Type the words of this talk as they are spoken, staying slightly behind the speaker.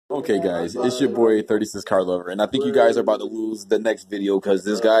Okay, guys, it's your boy 36 Car Lover, and I think you guys are about to lose the next video because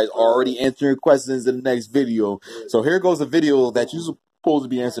this guy's already answering questions in the next video. So here goes a video that you're supposed to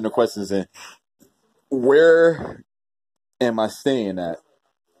be answering the questions in. Where am I staying at?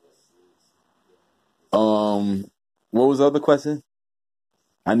 What was the other question?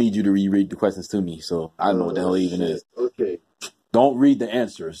 I need you to reread the questions to me, so I don't know what the hell it even is. Okay. Don't read the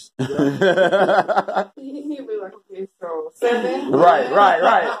answers. He'll be like, okay, so 7. Right.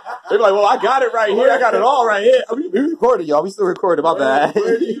 They're like, well, I got it right here. I got it all right here. We recorded, y'all. We still recording about that.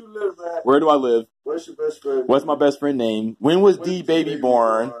 Where do you live at? Where do I live? What's your best friend? What's my best friend name? When was D baby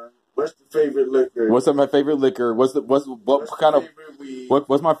born? What's the favorite liquor? What's my favorite liquor? What's my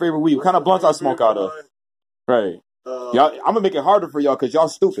favorite weed? What kind of blunts I smoke out of? Right. Y'all, I'm gonna make it harder for y'all because y'all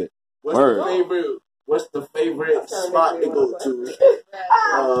stupid. What's the favorite spot to go to?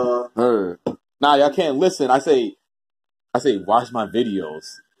 Nah, y'all can't listen. I say, watch my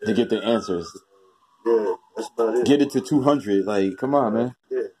videos to get the answers. Yeah, that's about it. Get it to 200. Like, come on, man.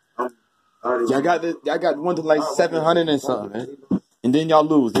 Yeah. Y'all got one to like 700 and something, man. And then y'all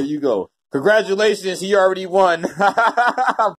lose. There you go. Congratulations, he already won.